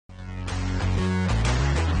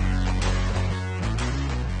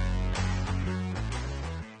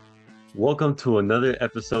Welcome to another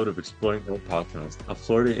episode of Exploring Art Podcast, a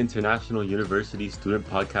Florida International University student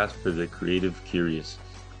podcast for the creative curious.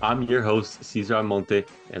 I'm your host, Cesar Almonte,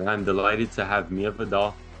 and I'm delighted to have Mia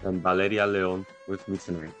Vidal and Valeria Leon with me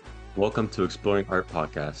tonight. Welcome to Exploring Art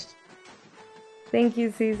Podcast. Thank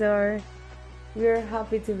you, Cesar. We're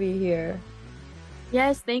happy to be here.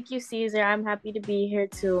 Yes, thank you, Caesar. I'm happy to be here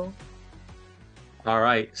too. All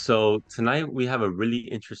right, so tonight we have a really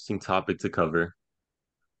interesting topic to cover.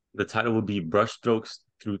 The title will be Brushstrokes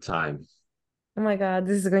Through Time. Oh my God,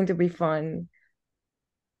 this is going to be fun.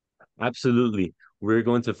 Absolutely. We're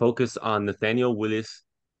going to focus on Nathaniel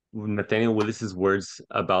Willis's words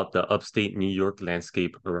about the upstate New York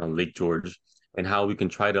landscape around Lake George and how we can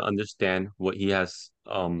try to understand what he has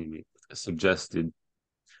suggested.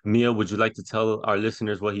 Mia, would you like to tell our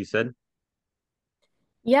listeners what he said?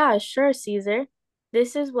 Yeah, sure, Caesar.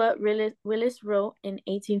 This is what Willis wrote in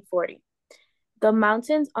 1840. The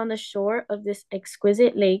mountains on the shore of this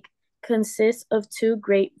exquisite lake consist of two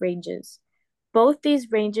great ranges. Both these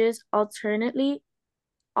ranges alternately,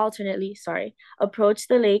 approach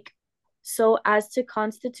the lake so as to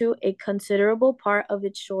constitute a considerable part of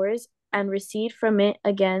its shores and recede from it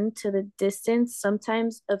again to the distance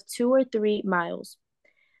sometimes of 2 or 3 miles.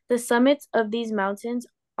 The summits of these mountains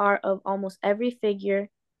are of almost every figure,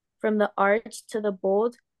 from the arch to the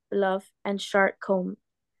bold, bluff, and sharp cone.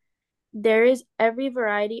 There is every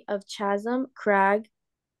variety of chasm, crag,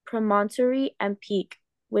 promontory, and peak,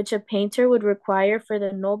 which a painter would require for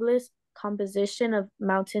the noblest composition of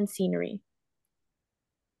mountain scenery.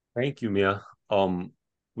 Thank you, Mia.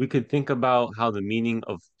 We could think about how the meaning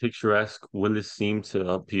of picturesque Willis seemed to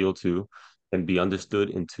appeal to and be understood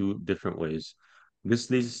in two different ways. This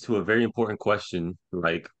leads to a very important question,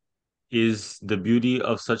 like, is the beauty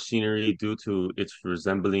of such scenery due to its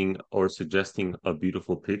resembling or suggesting a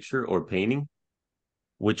beautiful picture or painting,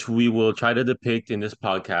 which we will try to depict in this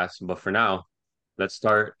podcast. But for now, let's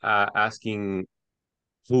start asking,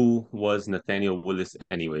 who was Nathaniel Willis,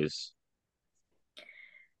 anyways?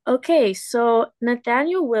 Okay, so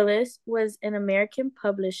Nathaniel Willis was an American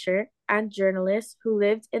publisher and journalist who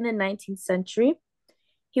lived in the 19th century.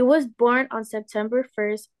 He was born on September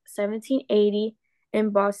 1st, 1780,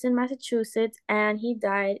 in Boston, Massachusetts, and he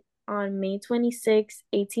died on May 26,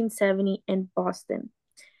 1870, in Boston.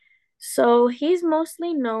 So he's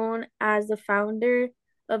mostly known as the founder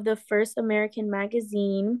of the first American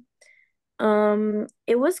magazine.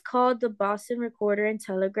 It was called the Boston Recorder and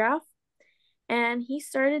Telegraph, and he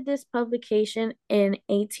started this publication in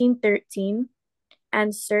 1813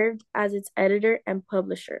 and served as its editor and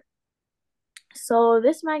publisher. So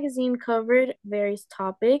this magazine covered various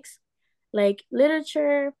topics like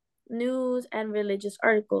literature, news, and religious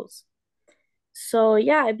articles. So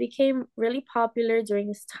yeah, it became really popular during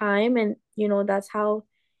his time, and that's how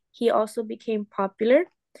he also became popular.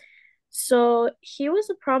 So he was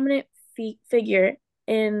a prominent figure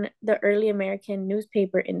in the early American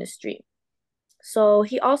newspaper industry. So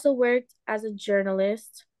he also worked as a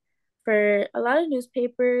journalist for a lot of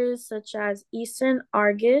newspapers such as Eastern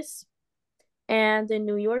Argus and the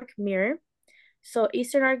New York Mirror. So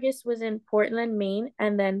Eastern Argus was in Portland, Maine,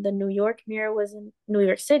 and then the New York Mirror was in New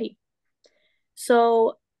York City.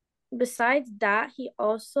 So besides that, he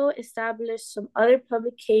also established some other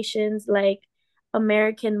publications like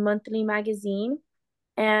American Monthly Magazine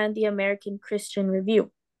and the American Christian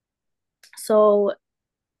Review. So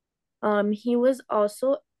he was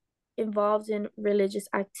also involved in religious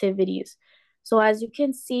activities. So as you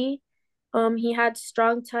can see, he had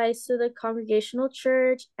strong ties to the Congregational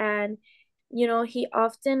Church, and he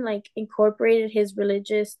often like incorporated his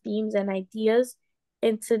religious themes and ideas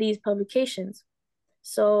into these publications.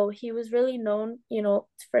 So he was really known,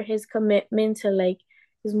 for his commitment to like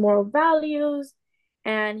his moral values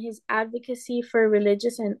and his advocacy for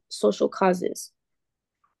religious and social causes.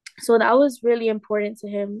 So that was really important to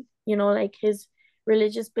him, like his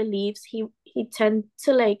religious beliefs. He tend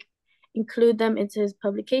to like include them into his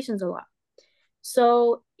publications a lot.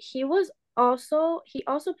 So he also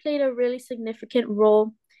played a really significant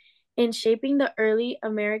role in shaping the early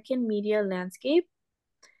American media landscape.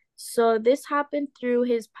 So this happened through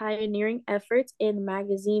his pioneering efforts in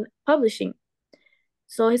magazine publishing.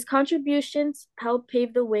 So his contributions helped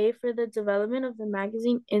pave the way for the development of the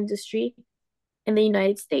magazine industry in the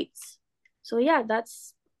United States. So yeah,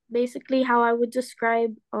 that's basically how I would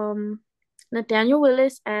describe Nathaniel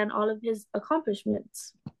Willis and all of his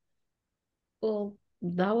accomplishments. Well,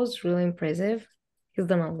 that was really impressive. He's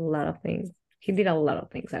done a lot of things. He did a lot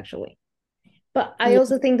of things, actually. But I Yeah.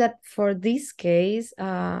 also think that for this case,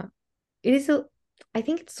 it is I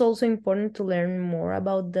think it's also important to learn more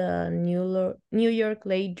about the New York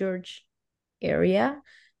Lake George area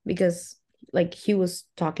because like he was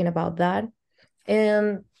talking about that.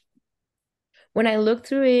 And when I looked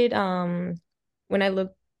through it, when I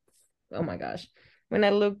looked, oh my gosh, when I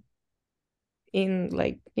looked in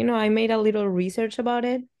like, I made a little research about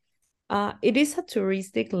it. It is a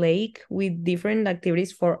touristic lake with different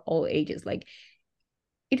activities for all ages. Like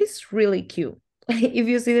it is really cute. If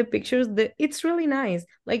you see the pictures, it's really nice.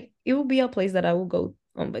 Like it will be a place that I will go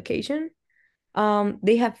on vacation.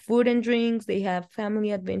 They have food and drinks, they have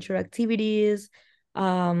family adventure activities.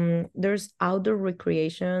 There's outdoor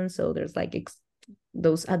recreation, so there's like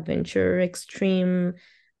those adventure extreme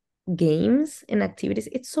games and activities.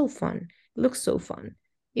 It's so fun. It looks so fun.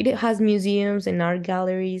 It has museums and art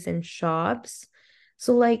galleries and shops.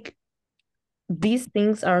 So like these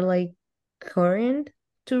things are like current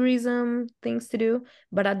tourism things to do,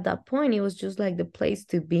 but at that point it was just like the place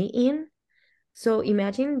to be in. So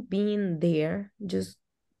imagine being there, just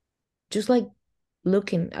like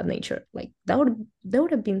looking at nature. Like that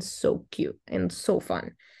would have been so cute and so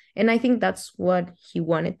fun. And I think that's what he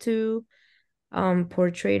wanted to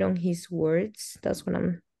portray on his words. That's what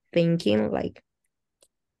I'm thinking. Like,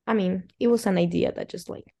 I mean, it was an idea that just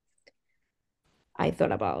like I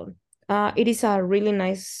thought about. It is a really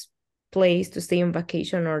nice place to stay on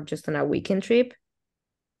vacation or just on a weekend trip.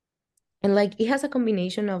 And like it has a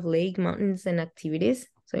combination of lake, mountains, and activities.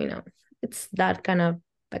 So, it's that kind of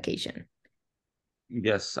vacation.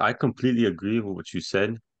 Yes, I completely agree with what you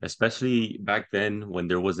said, especially back then when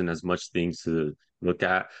there wasn't as much things to look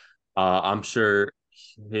at. I'm sure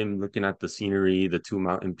him looking at the scenery, the two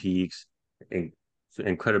mountain peaks, in-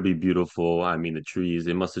 incredibly beautiful. I mean, the trees,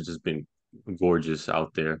 it must have just been gorgeous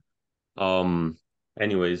out there. Um,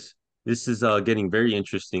 anyways, this is getting very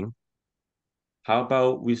interesting. How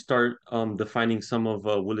about we start defining some of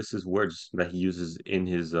Willis's words that he uses in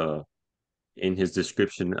his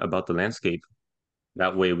description about the landscape.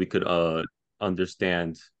 That way we could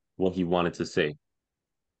understand what he wanted to say.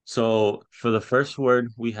 So for the first word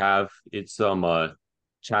we have it's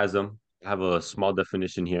chasm. I have a small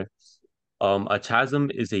definition here. A chasm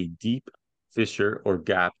is a deep fissure or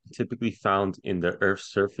gap typically found in the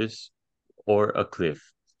Earth's surface or a cliff.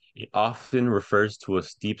 It often refers to a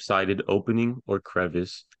steep-sided opening or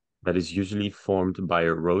crevice that is usually formed by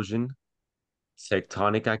erosion,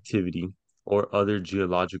 tectonic activity, or other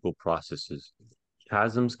geological processes.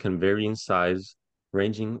 Chasms can vary in size,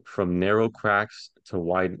 ranging from narrow cracks to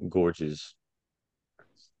wide gorges.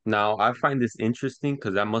 Now, I find this interesting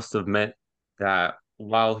because that must have meant that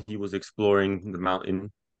while he was exploring the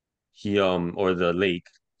mountain, he or the lake,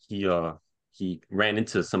 he uh he ran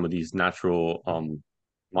into some of these natural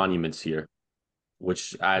monuments here,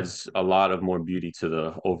 which adds a lot of more beauty to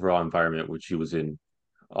the overall environment which he was in.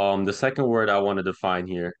 The second word I want to define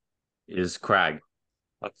here is crag.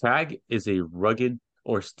 A crag is a rugged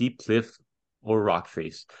or steep cliff or rock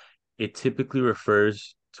face. It typically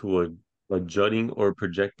refers to a jutting or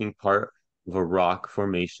projecting part of a rock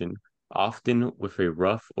formation, often with a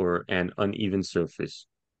rough or an uneven surface.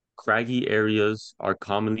 Craggy areas are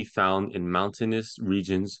commonly found in mountainous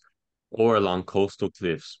regions or along coastal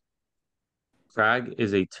cliffs. Crag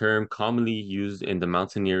is a term commonly used in the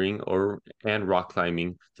mountaineering or and rock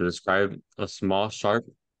climbing to describe a small, sharp,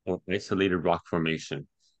 or isolated rock formation.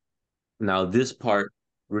 Now, this part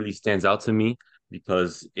really stands out to me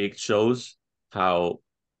because it shows how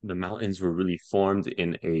the mountains were really formed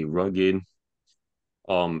in a rugged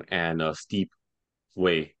and a steep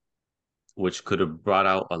way, which could have brought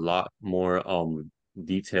out a lot more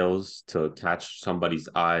details to catch somebody's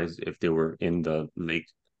eyes if they were in the Lake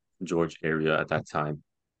George area at that time.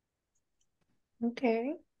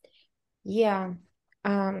 Okay. Yeah.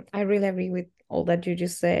 I really agree with all that you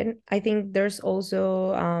just said. I think there's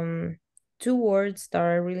also two words that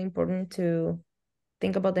are really important to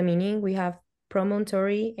think about the meaning. We have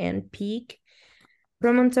promontory and peak.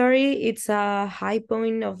 Promontory, it's a high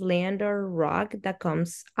point of land or rock that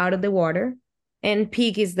comes out of the water. And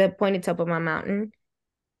peak is the pointed top of a mountain.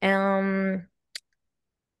 Um,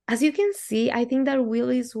 as you can see, I think that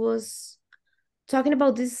Willis was talking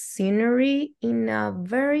about this scenery in a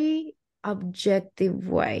very objective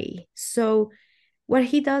way. So what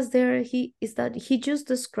he does there he is that he just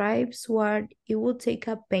describes what it would take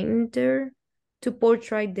a painter to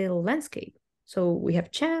portray the landscape. So we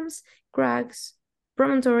have champs, crags,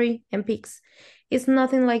 promontory, and peaks. It's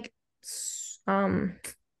nothing like um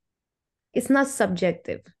it's not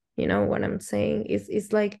subjective. You know what I'm saying?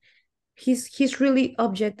 It's like he's really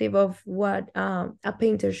objective of what a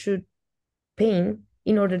painter should paint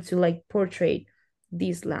in order to like portray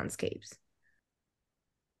these landscapes.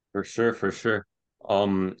 For sure, for sure.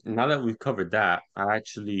 Now that we've covered that, I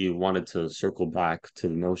actually wanted to circle back to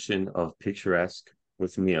the notion of picturesque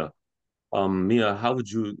with Mia. Mia, how would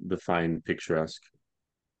you define picturesque?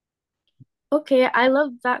 Okay, I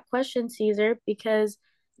love that question, Caesar, because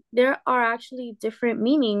there are actually different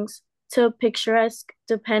meanings to picturesque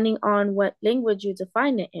depending on what language you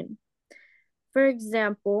define it in. For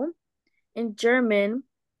example, in German,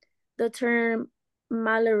 the term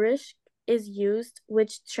malerisch is used,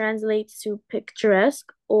 which translates to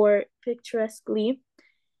picturesque or picturesquely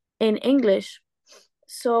in English.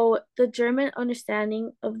 So the German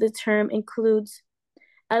understanding of the term includes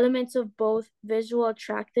elements of both visual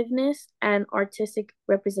attractiveness and artistic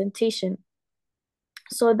representation.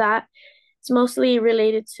 So that it's mostly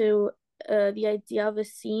related to the idea of a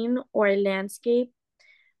scene or a landscape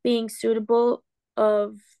being suitable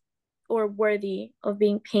of or worthy of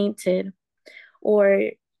being painted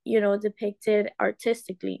or depicted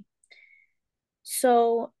artistically.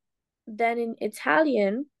 So then in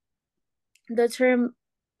Italian, the term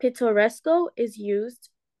pittoresco is used,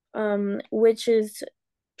 which is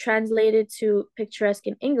translated to picturesque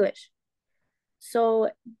in English. So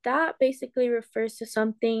that basically refers to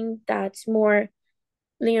something that's more,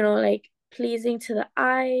 like pleasing to the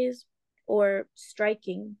eyes or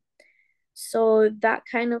striking. So that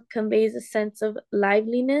kind of conveys a sense of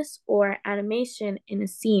liveliness or animation in a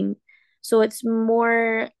scene. So it's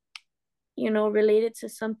more, related to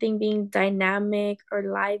something being dynamic or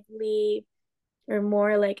lively or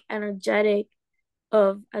more like energetic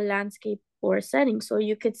of a landscape or a setting. So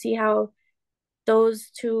you could see how those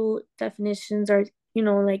two definitions are,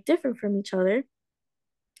 like different from each other.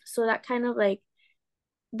 So that kind of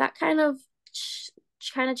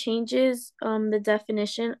changes the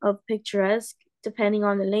definition of picturesque depending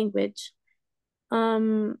on the language.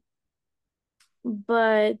 Um,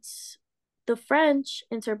 but the French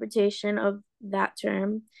interpretation of that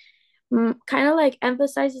term kind of like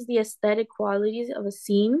emphasizes the aesthetic qualities of a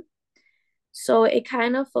scene. So it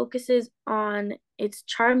kind of focuses on its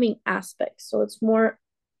charming aspects. So it's more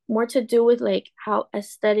to do with like how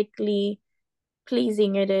aesthetically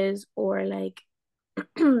pleasing it is or like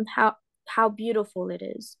how how beautiful it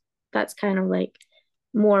is. That's kind of like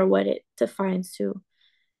more what it defines too.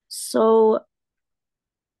 So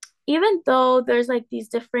even though there's like these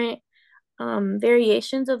different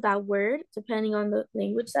variations of that word depending on the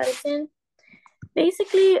language that it's in,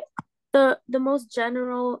 basically the most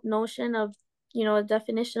general notion of a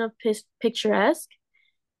definition of picturesque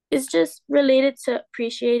is just related to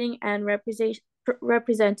appreciating and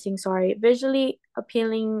representing, sorry, visually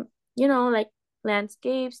appealing, like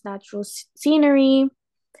landscapes, natural scenery.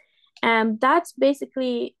 And that's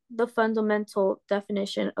basically the fundamental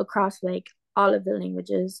definition across like all of the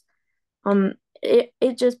languages.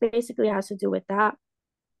 It just basically has to do with that.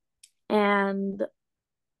 And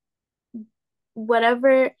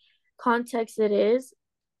whatever context it is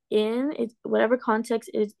in, whatever context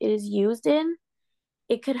it is used in,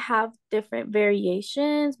 it could have different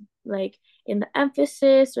variations, like in the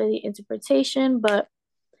emphasis or the interpretation, but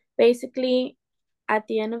basically, at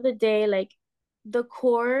the end of the day, like the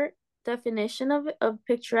core definition of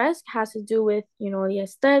picturesque has to do with, the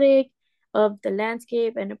aesthetic of the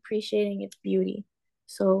landscape and appreciating its beauty.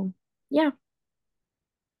 So, yeah.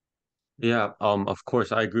 Yeah, of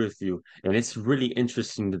course, I agree with you. And it's really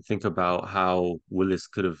interesting to think about how Willis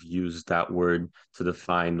could have used that word to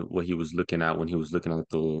define what he was looking at when he was looking at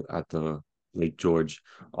the Lake George.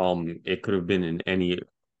 It could have been in any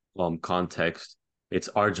context. It's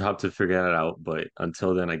our job to figure that out, but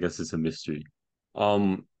until then, I guess it's a mystery.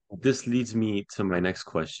 This leads me to my next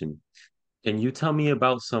question. Can you tell me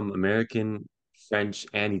about some American, French,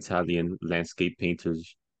 and Italian landscape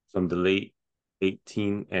painters from the late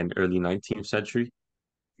 18th and early 19th century?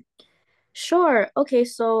 Sure. Okay,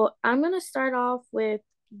 so I'm gonna start off with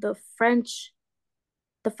the French,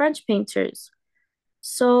 the French painters.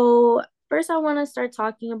 So first I want to start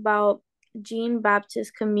talking about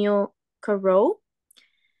Jean-Baptiste Camille Corot.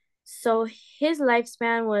 So his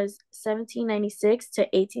lifespan was 1796 to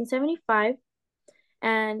 1875.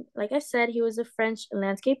 And like I said, he was a French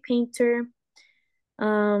landscape painter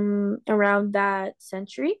around that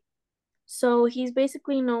century. So he's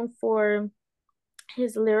basically known for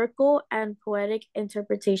his lyrical and poetic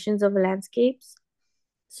interpretations of landscapes.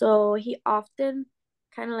 So he often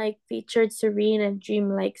kind of like featured serene and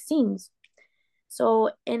dreamlike scenes.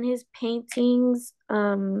 So in his paintings,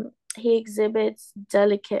 he exhibits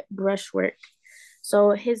delicate brushwork.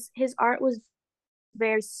 So his art was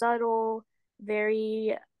very subtle,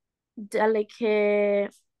 very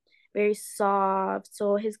delicate, very soft.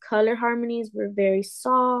 So his color harmonies were very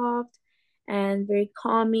soft and very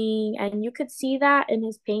calming. And you could see that in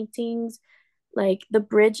his paintings, like the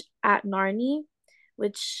bridge at Narni,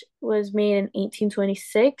 which was made in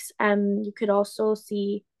 1826. And you could also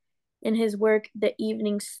see in his work The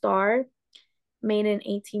Evening Star, made in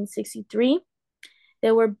 1863.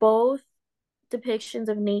 They were both depictions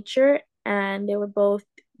of nature and they were both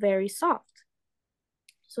very soft.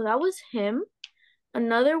 So that was him.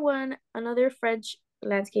 Another one, another French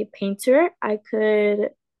landscape painter I could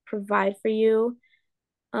provide for you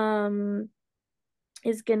um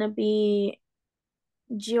is gonna be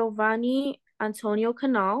Giovanni Antonio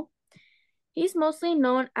Canal. He's mostly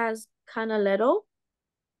known as Canaletto,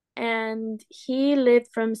 and he lived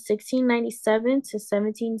from 1697 to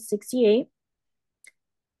 1768.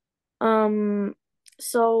 Um,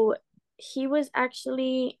 so he was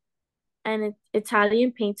actually an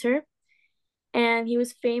Italian painter, and he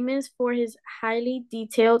was famous for his highly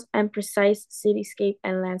detailed and precise cityscape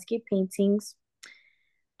and landscape paintings,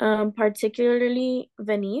 particularly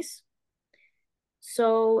Venice.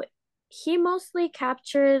 So he mostly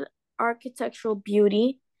captured architectural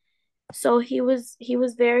beauty. So he was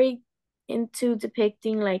very into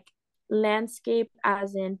depicting like landscape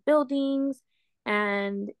as in buildings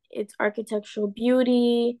and its architectural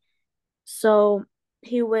beauty. So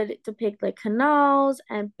he would depict like canals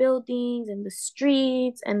and buildings and the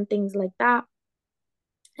streets and things like that.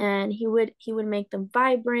 And he would make them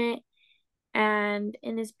vibrant. And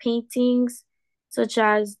in his paintings, such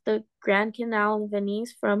as the Grand Canal in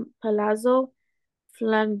Venice from Palazzo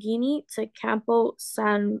Flangini to Campo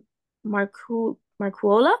San Marcuola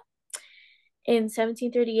in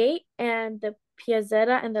 1738 and the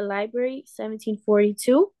Piazzetta and the Library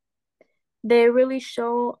 1742, they really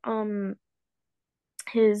show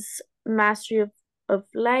his mastery of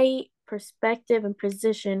light, perspective, and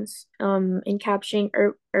precisions in capturing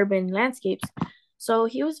urban landscapes. So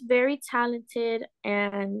he was very talented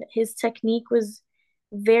and his technique was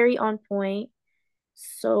very on point.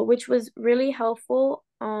 So which was really helpful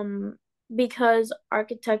because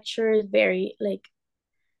architecture is very like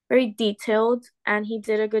very detailed and he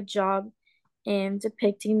did a good job in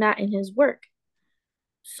depicting that in his work.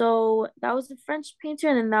 So that was a French painter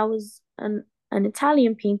and then that was an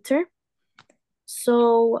Italian painter.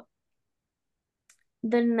 So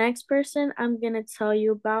the next person I'm gonna tell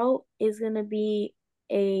you about is gonna be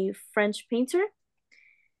a French painter.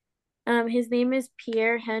 His name is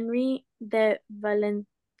Pierre Henry de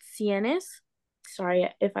Valenciennes. Sorry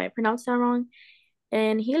if I pronounced that wrong.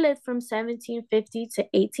 And he lived from 1750 to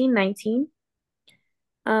 1819.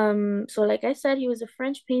 So like I said, he was a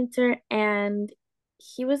French painter and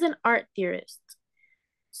he was an art theorist.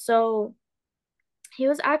 So he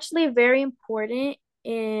was actually very important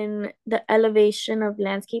in the elevation of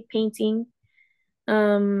landscape painting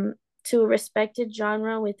to a respected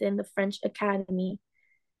genre within the French Academy.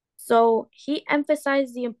 So he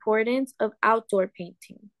emphasized the importance of outdoor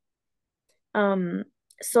painting. Um,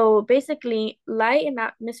 so basically, light and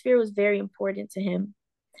atmosphere was very important to him.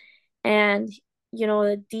 And,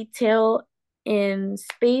 the detail in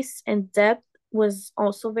space and depth was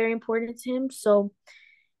also very important to him. So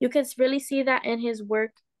you can really see that in his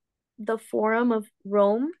work, The Forum of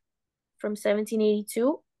Rome from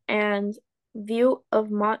 1782 and View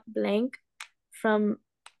of Mont Blanc from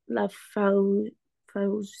La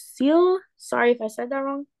Faucille. Sorry if I said that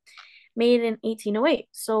wrong. Made in 1808.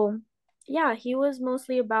 So yeah, he was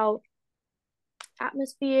mostly about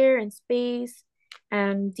atmosphere and space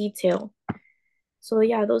and detail. So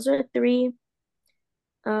yeah, those are three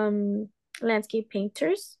um landscape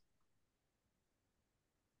painters.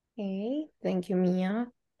 Okay, thank you, Mia.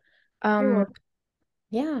 You're Um, welcome.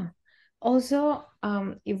 yeah. Also,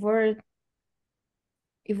 if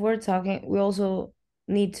we're talking, we also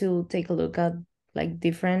need to take a look at like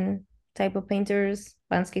different type of painters,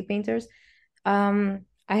 landscape painters.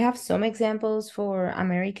 I have some examples for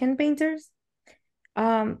American painters.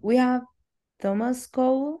 We have Thomas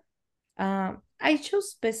Cole. I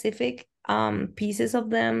chose specific pieces of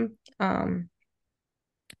them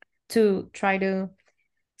to try to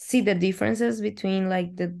see the differences between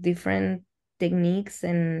like the different techniques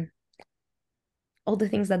and all the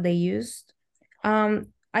things that they used.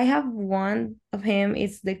 I have one of him.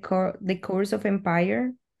 It's the Course of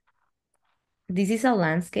Empire. This is a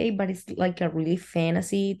landscape, but it's like a really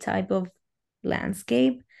fantasy type of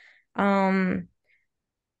landscape. Um,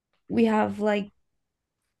 we have like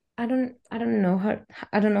I don't know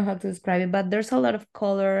how to describe it, but there's a lot of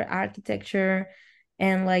color, architecture,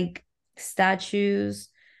 and like statues.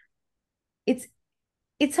 It's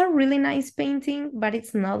it's a really nice painting, but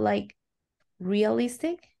it's not like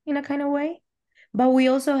realistic in a kind of way. But we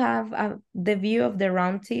also have the view of the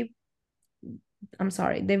round tip. I'm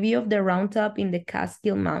sorry, the view of the round top in the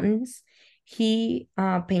Catskill Mountains. He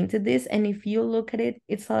painted this, and if you look at it,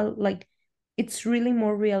 it's like it's really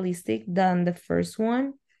more realistic than the first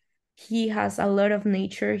one. He has a lot of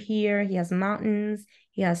nature here. He has mountains,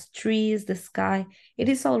 he has trees, the sky. It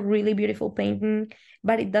is all really beautiful painting,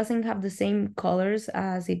 but it doesn't have the same colors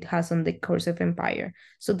as it has on the Cursive Empire.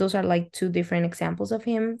 So those are like two different examples of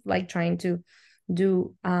him, like trying to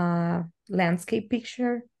do a landscape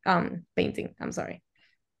picture, painting. I'm sorry.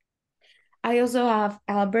 I also have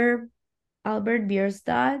Albert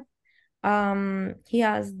Bierstadt. He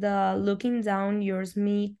has the Looking Down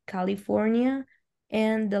Yosemite, California,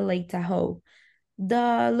 and the Lake Tahoe.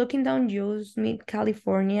 The Looking Down Yosemite,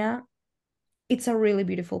 California, it's a really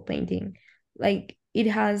beautiful painting. Like it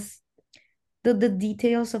has the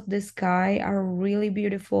details of the sky are really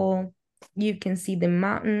beautiful. You can see the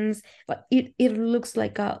mountains, but it looks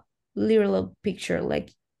like a literal picture,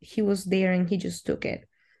 like he was there and he just took it.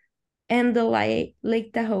 And the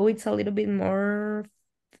Lake Tahoe, it's a little bit more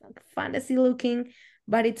fantasy looking,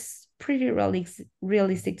 but it's pretty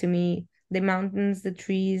realistic to me. The mountains, the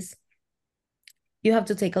trees. You have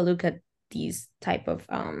to take a look at these type of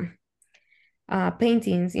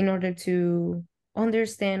paintings in order to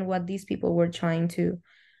understand what these people were trying to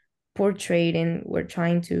portray and were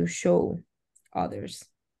trying to show others.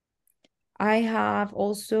 I have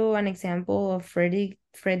also an example of Frederick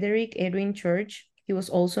Edwin Church. He was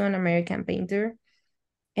also an American painter.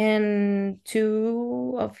 And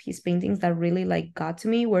two of his paintings that really like got to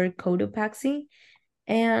me were Cotopaxi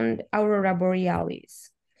and Aurora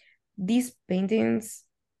Borealis. These paintings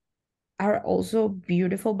are also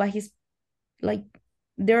beautiful, but he's like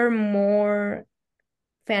they're more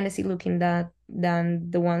fantasy looking than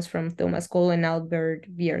the ones from Thomas Cole and Albert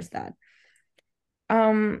Bierstadt.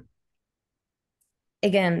 Um,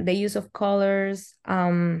 Again, the use of colors,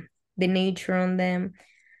 the nature on them,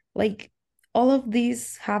 like all of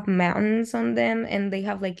these have mountains on them and they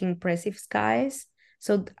have like impressive skies.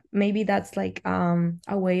 So maybe that's like a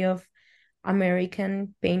way of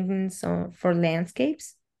American paintings for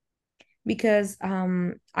landscapes, because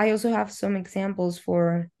I also have some examples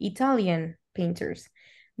for Italian painters.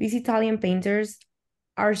 These Italian painters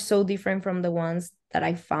are so different from the ones that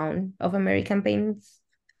I found of American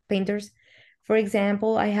painters. For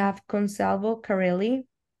example, I have Consalvo Carelli.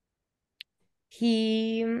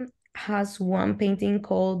 He has one painting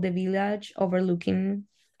called The Village Overlooking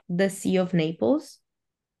the Sea of Naples.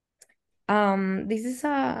 This is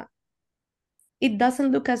it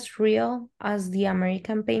doesn't look as real as the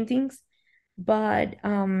American paintings, but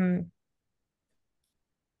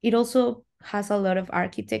it also has a lot of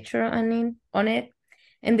architecture on it,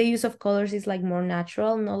 and the use of colors is like more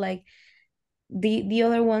natural, not like the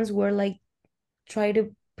other ones were like try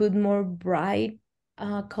to put more bright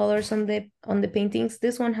colors on the paintings.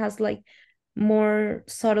 This one has like more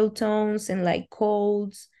subtle tones and like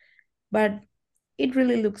colds, but it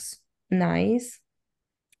really looks nice.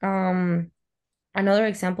 Another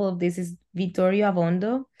example of this is Vittorio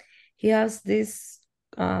Avondo. He has this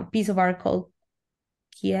piece of art called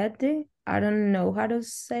Quiete. I don't know how to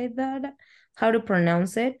say that, how to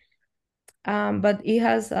pronounce it. But it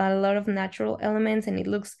has a lot of natural elements and it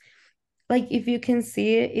looks like if you can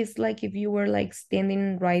see it, it's like if you were like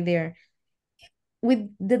standing right there. With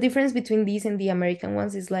the difference between these and the American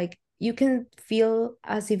ones is like you can feel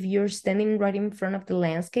as if you're standing right in front of the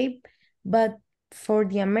landscape, but for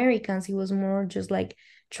the Americans, it was more just like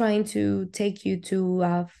trying to take you to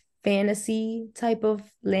a fantasy type of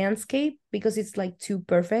landscape because it's like too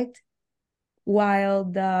perfect. While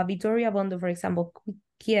the Vittoria Bondo, for example,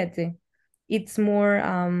 Quiete, it's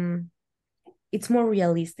more it's more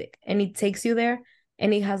realistic and it takes you there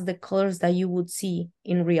and it has the colors that you would see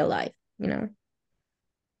in real life, you know.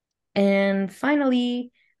 And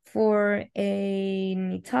finally, for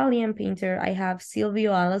an Italian painter, I have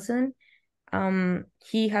Silvio Allison.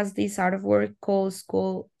 He has this artwork called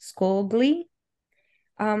Scogli.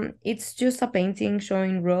 It's just a painting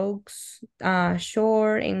showing rocks,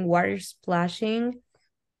 shore, and water splashing.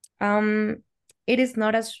 It is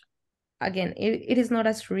not as again, it is not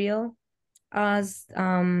as real as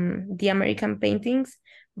the American paintings,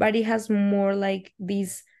 but it has more like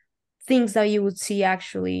these things that you would see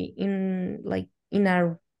actually in like in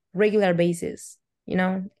a regular basis, you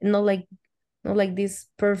know, not like this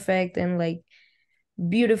perfect and like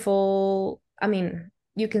beautiful. I mean,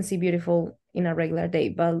 you can see beautiful in a regular day,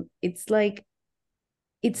 but it's like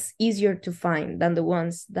it's easier to find than the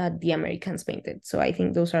ones that the Americans painted. So I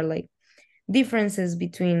think those are like differences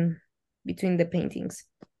between the paintings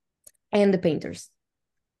and the painters.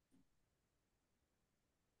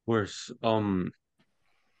 Of course.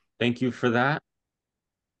 Thank you for that.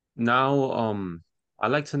 Now,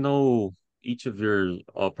 I'd like to know each of your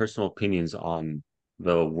personal opinions on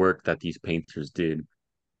the work that these painters did.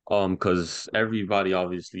 Because everybody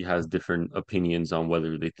obviously has different opinions on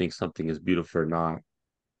whether they think something is beautiful or not.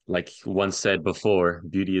 Like one said before,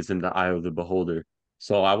 beauty is in the eye of the beholder.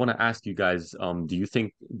 So I want to ask you guys, do you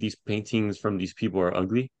think these paintings from these people are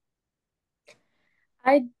ugly?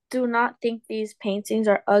 I do not think these paintings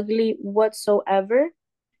are ugly whatsoever.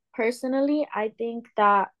 Personally, I think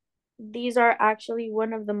that these are actually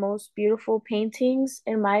one of the most beautiful paintings,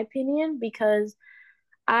 in my opinion, because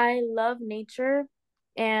I love nature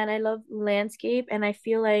and I love landscape. And I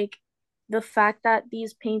feel like the fact that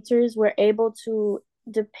these painters were able to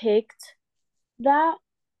depict that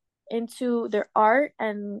into their art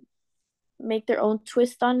and make their own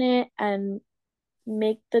twist on it and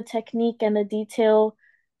make the technique and the detail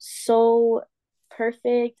so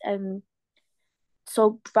perfect and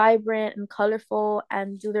so vibrant and colorful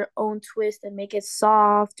and do their own twist and make it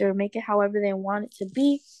soft or make it however they want it to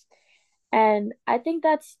be. And I think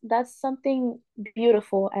that's something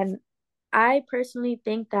beautiful, and I personally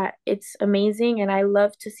think that it's amazing, and I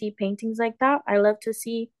love to see paintings like that. I love to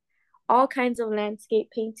see all kinds of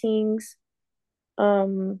landscape paintings,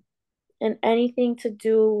 um and anything to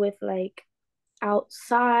do with like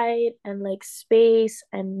outside and like space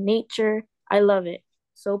and nature. I love it.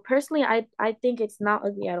 So personally, I think it's not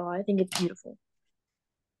ugly at all. I think it's beautiful.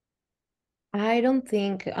 I don't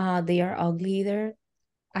think they are ugly either.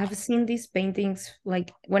 I've seen these paintings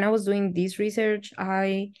like when I was doing this research,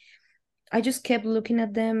 I just kept looking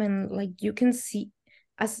at them and like you can see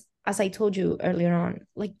as I told you earlier on,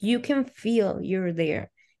 like you can feel you're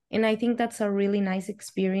there. And I think that's a really nice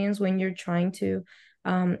experience when you're trying to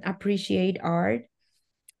appreciate art.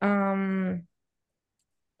 Um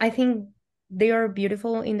I think they are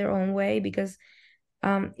beautiful in their own way because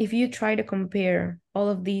if you try to compare all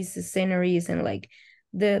of these sceneries and like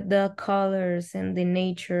the colors and the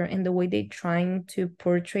nature and the way they're trying to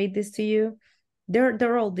portray this to you,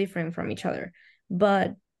 they're all different from each other,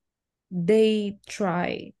 but they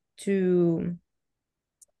try to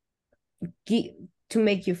get to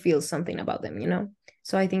make you feel something about them, you know?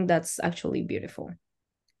 So I think that's actually beautiful.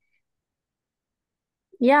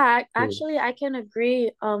 Yeah, Yeah. actually, I can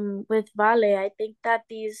agree with Vale. I think that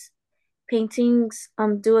these paintings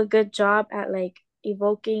do a good job at like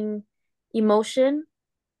evoking emotion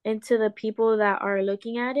into the people that are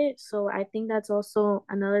looking at it. So I think that's also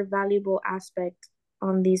another valuable aspect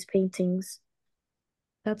on these paintings.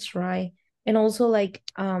 That's right. And also like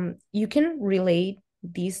you can relate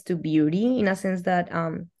this to beauty in a sense that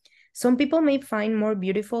some people may find more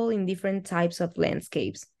beautiful in different types of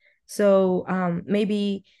landscapes. So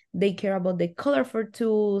maybe they care about the colorful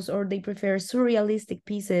tools or they prefer surrealistic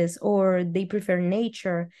pieces or they prefer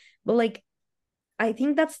nature. But like I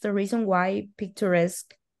think that's the reason why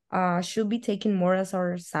picturesque should be taken more as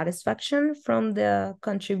our satisfaction from the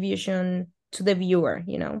contribution to the viewer,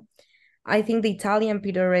 you know? I think the Italian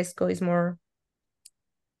pittoresco is more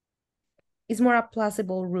a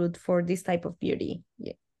plausible route for this type of beauty.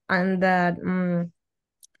 Yeah. And that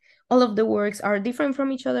all of the works are different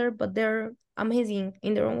from each other, but they're amazing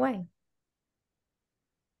in their own way. Of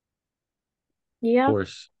Yeah,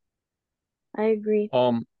 course. I agree.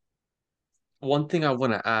 Um, one thing I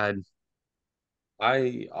want to add,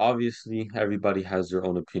 I obviously everybody has their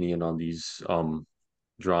own opinion on these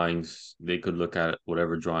drawings. They could look at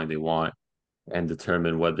whatever drawing they want and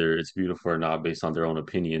determine whether it's beautiful or not based on their own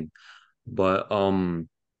opinion. But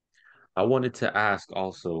I wanted to ask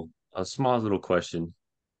also a small little question.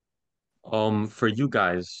 For you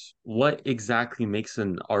guys, what exactly makes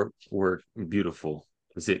an artwork beautiful?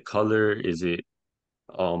 Is it color? Is it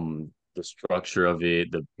the structure of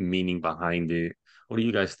it, the meaning behind it? What do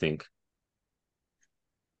you guys think?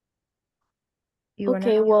 You wanna?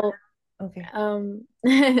 Okay, well, Okay. um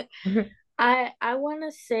I want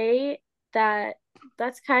to say that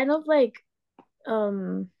that's kind of like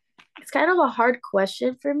um it's kind of a hard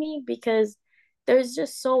question for me because there's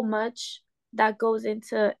just so much that goes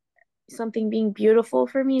into something being beautiful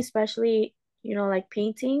for me, especially, like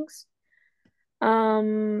paintings.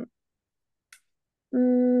 Um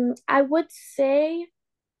I would say,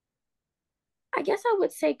 I guess I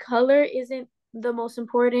would say color isn't the most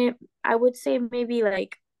important. I would say maybe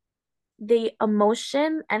like the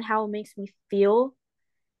emotion and how it makes me feel,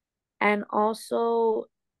 and also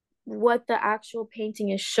what the actual painting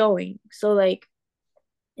is showing. So like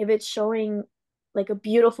if it's showing like a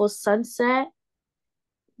beautiful sunset,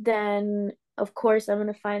 then of course I'm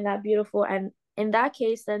gonna find that beautiful. And in that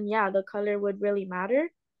case, then yeah, the color would really matter.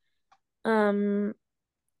 Um,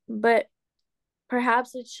 but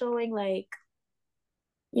perhaps it's showing like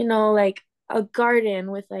like a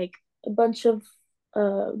garden with like a bunch of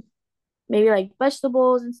uh maybe like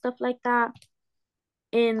vegetables and stuff like that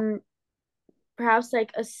in perhaps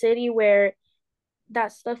like a city where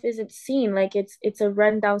that stuff isn't seen, like it's a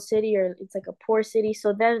rundown city or it's like a poor city.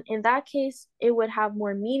 So then in that case it would have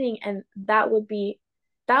more meaning, and that would make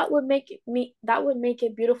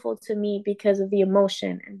it beautiful to me because of the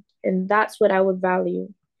emotion, and that's what I would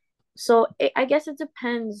value. So I guess it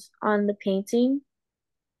depends on the painting.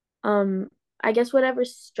 um I guess whatever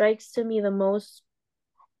strikes to me the most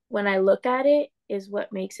when I look at it is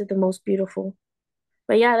what makes it the most beautiful.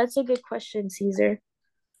 But yeah, that's a good question, Caesar.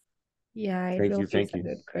 Yeah, it Thank really you, is thank a you.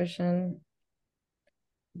 good question.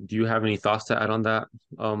 Do you have any thoughts to add on that,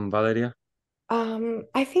 Valeria?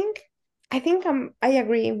 I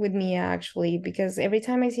agree with Mia actually, because every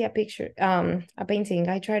time I see a picture, a painting,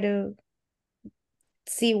 I try to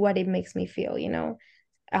see what it makes me feel,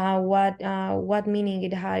 what meaning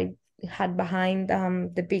it had behind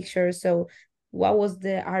the picture. So what was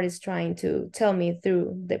the artist trying to tell me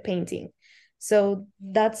through the painting? So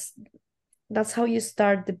that's how you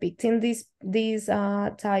start depicting these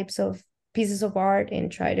types of pieces of art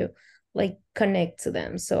and try to like connect to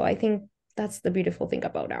them. So I think that's the beautiful thing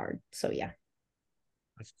about art. So yeah.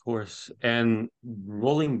 Of course. And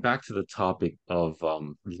rolling back to the topic of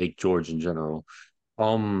Lake George in general,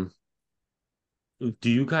 um, do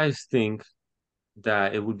you guys think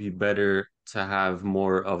that it would be better to have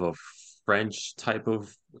more of a French type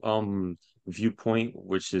of viewpoint,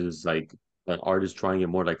 which is like an artist drawing it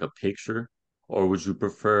more like a picture, or would you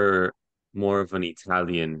prefer more of an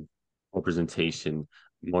Italian representation,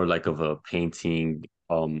 more like of a painting,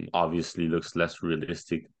 obviously looks less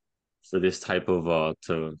realistic for this type of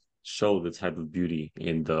to show the type of beauty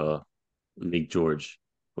in the Lake George.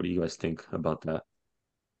 What do you guys think about that?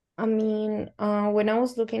 I mean, when I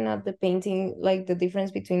was looking at the painting, like the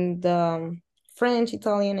difference between the French,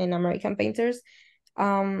 Italian, and American painters,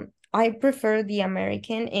 I prefer the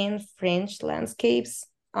American and French landscapes.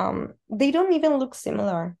 They don't even look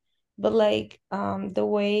similar, but like the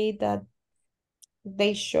way that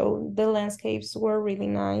they showed the landscapes were really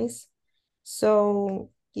nice.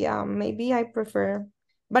 So yeah, maybe I prefer,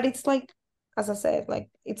 but it's like, as I said, like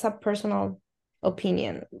it's a personal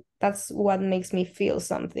opinion. That's what makes me feel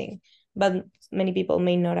something. But many people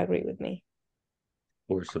may not agree with me.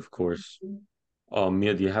 Of course, of course.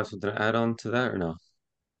 Mia, do you have something to add on to that or no?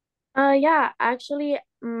 Yeah, actually,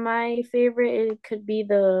 my favorite it could be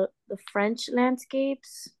the French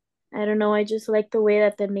landscapes. I don't know, I just like the way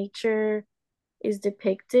that the nature is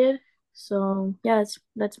depicted. So, yeah,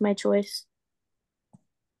 that's my choice.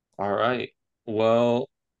 All right. Well,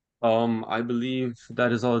 I believe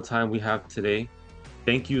that is all the time we have today.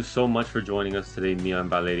 Thank you so much for joining us today, Mia and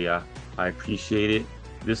Valeria. I appreciate it.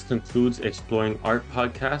 This concludes Exploring Art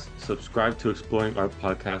Podcast. Subscribe to Exploring Art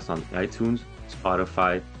Podcast on iTunes,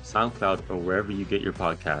 Spotify, SoundCloud, or wherever you get your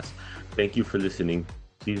podcasts. Thank you for listening.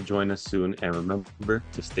 Please join us soon and remember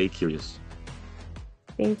to stay curious.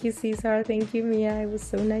 Thank you, Cesar. Thank you, Mia. It was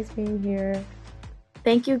so nice being here.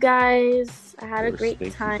 Thank you guys. I Of had a course. great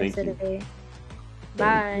Thank you. time Thank you. today. Thank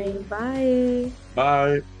Bye. you. Bye.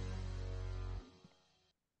 Bye.